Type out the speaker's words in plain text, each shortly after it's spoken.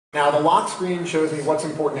Now the lock screen shows me what's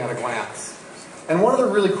important at a glance. And one of the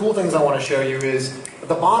really cool things I want to show you is at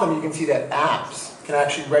the bottom you can see that apps can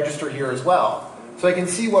actually register here as well. So I can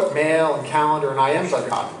see what mail and calendar and IMs I've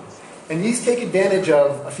gotten. And these take advantage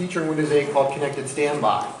of a feature in Windows 8 called Connected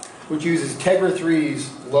Standby, which uses Tegra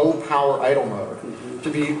 3's low power idle mode to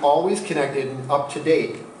be always connected and up to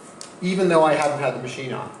date, even though I haven't had the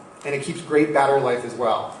machine on. And it keeps great battery life as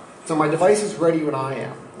well. So my device is ready when I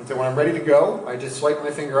am. And so when I'm ready to go, I just swipe my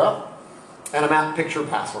finger up, and I'm at picture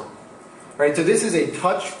password. Right? So this is a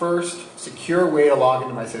touch-first, secure way to log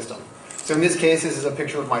into my system. So in this case, this is a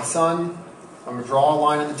picture of my son. I'm going to draw a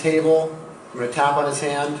line on the table. I'm going to tap on his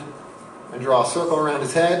hand and draw a circle around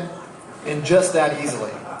his head, and just that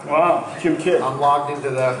easily. Wow, cute kid. I'm logged into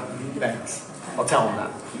the... Thanks. I'll tell him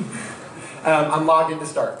that. I'm logged into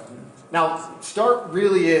Start. Now, Start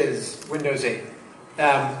really is Windows 8.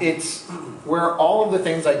 It's where all of the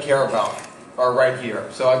things I care about are right here.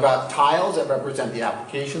 So I've got tiles that represent the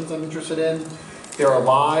applications I'm interested in. They're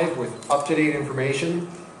alive with up-to-date information.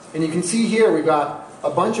 And you can see here we've got a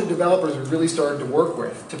bunch of developers we've really started to work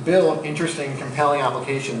with to build interesting, compelling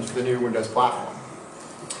applications for the new Windows platform.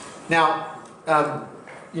 Now,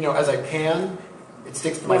 as I pan, it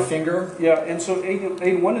sticks to my finger. Yeah, and so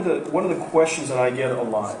Aiden, one of the questions that I get a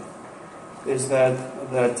lot is that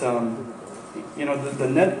the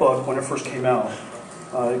netbook, when it first came out,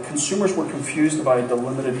 consumers were confused by the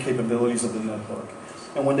limited capabilities of the netbook.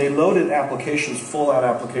 And when they loaded applications, full-out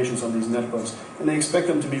applications on these netbooks, and they expect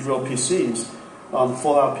them to be real PCs,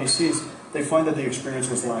 full-out PCs, they find that the experience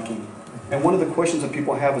was lacking. And one of the questions that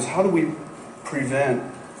people have is, how do we prevent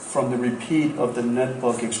from the repeat of the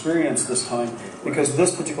netbook experience this time? Because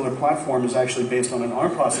this particular platform is actually based on an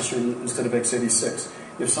ARM processor instead of x86.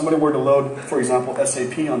 If somebody were to load, for example,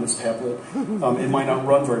 SAP on this tablet, it might not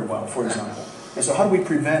run very well, for example. And so how do we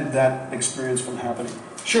prevent that experience from happening?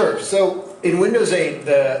 Sure. So in Windows 8,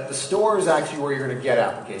 the store is actually where you're going to get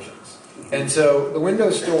applications. And so the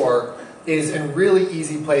Windows Store is a really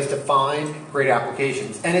easy place to find great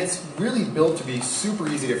applications. And it's really built to be super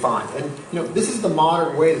easy to find. And this is the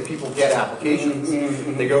modern way that people get applications.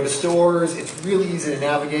 They go to stores, it's really easy to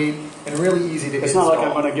navigate, and really easy to install. It's not like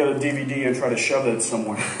I'm going to get a DVD and try to shove it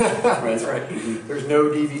somewhere. Right? That's right. There's no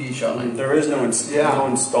DVD shoving. There is no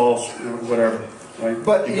install, whatever. Right?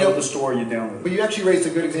 But you go to the store, you download it. But you actually raised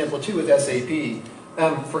a good example too with SAP.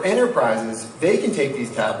 For enterprises, they can take these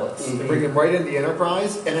tablets and bring them right into the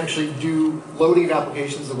enterprise and actually do loading of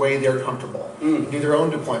applications the way they're comfortable. Do their own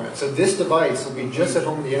deployment. So this device will be just at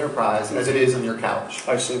home in the enterprise as it is on your couch.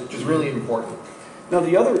 I see. Which is really important. Now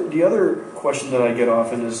the other question that I get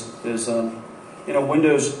often is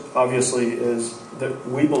Windows obviously is that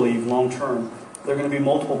we believe long term there are going to be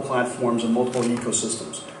multiple platforms and multiple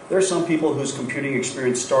ecosystems. There are some people whose computing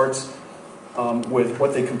experience starts with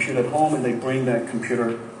what they compute at home, and they bring that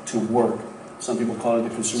computer to work. Some people call it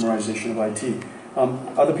the consumerization of IT.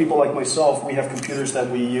 Other people like myself, we have computers that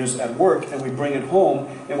we use at work, and we bring it home,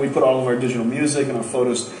 and we put all of our digital music and our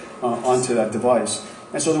photos onto that device.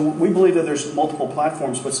 And so we believe that there's multiple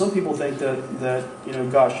platforms, but some people think that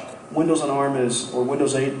gosh, Windows on ARM or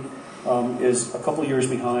Windows 8 is a couple years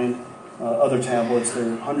behind other tablets.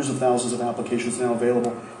 There are hundreds of thousands of applications now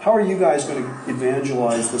available. How are you guys going to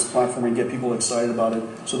evangelize this platform and get people excited about it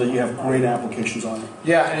so that you have great applications on it?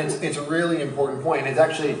 Yeah, and it's a really important point. It's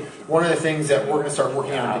actually one of the things that we're going to start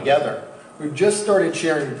working on together. We've just started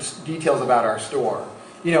sharing details about our store.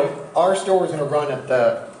 Our store is going to run at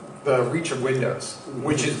the reach of Windows,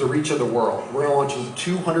 which is the reach of the world. We're going to launch in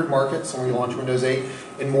 200 markets when we launch Windows 8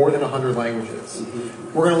 in more than 100 languages.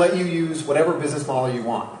 We're going to let you use whatever business model you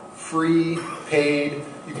want. Free, paid,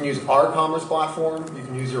 you can use our commerce platform, you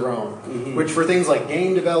can use your own. Which for things like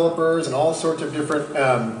game developers and all sorts of different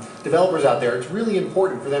developers out there, it's really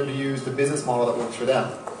important for them to use the business model that works for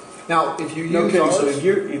them. Now, if you use ours, so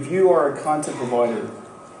if you are a content provider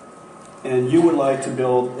and you would like to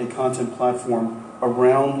build a content platform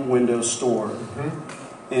around Windows Store,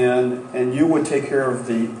 and you would take care of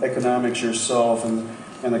the economics yourself and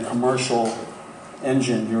the commercial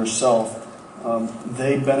engine yourself,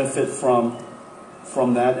 they benefit from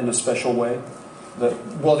that in a special way?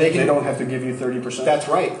 They don't have to give you 30%? That's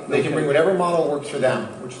right. They can bring whatever model works for them,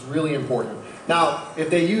 which is really important. Now,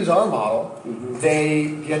 if they use our model,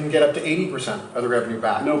 they can get up to 80% of the revenue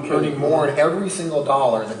back, earning more in every single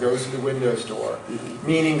dollar that goes to the Windows Store,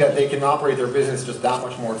 meaning that they can operate their business just that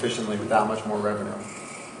much more efficiently with that much more revenue.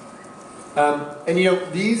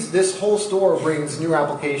 This whole store brings new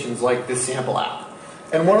applications like this sample app.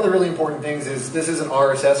 And one of the really important things is this is an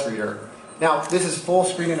RSS reader. Now, this is full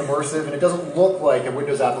screen and immersive, and it doesn't look like a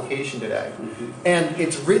Windows application today. And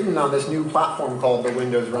it's written on this new platform called the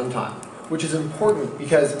Windows Runtime, which is important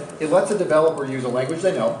because it lets a developer use a language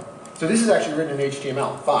they know. So this is actually written in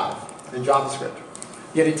HTML5 and JavaScript.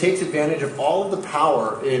 Yet it takes advantage of all of the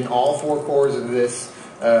power in all 4 cores of this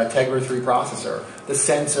Tegra 3 processor, the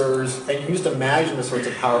sensors, and you can just imagine the sorts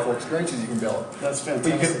of powerful experiences you can build. That's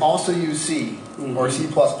fantastic. But you can also use C or C++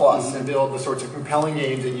 and build the sorts of compelling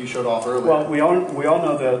games that you showed off earlier. Well, we all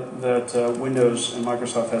know that Windows and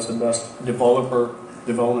Microsoft has the best developer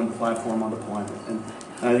development platform on the planet, and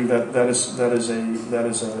I think that is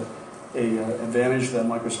a advantage that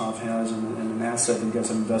Microsoft has and an asset that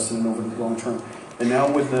gets invested in over the long term. And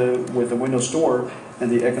now with the Windows Store and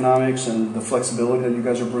the economics and the flexibility that you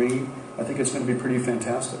guys are bringing, I think it's going to be pretty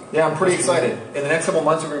fantastic. Yeah, I'm pretty excited. In the next couple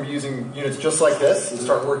months, we're going to be using units just like this to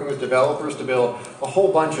start working with developers to build a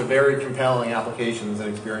whole bunch of very compelling applications and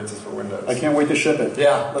experiences for Windows. I can't wait to ship it.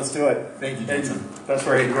 Yeah. Let's do it. Thank you, Jason. That's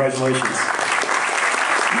great. Congratulations.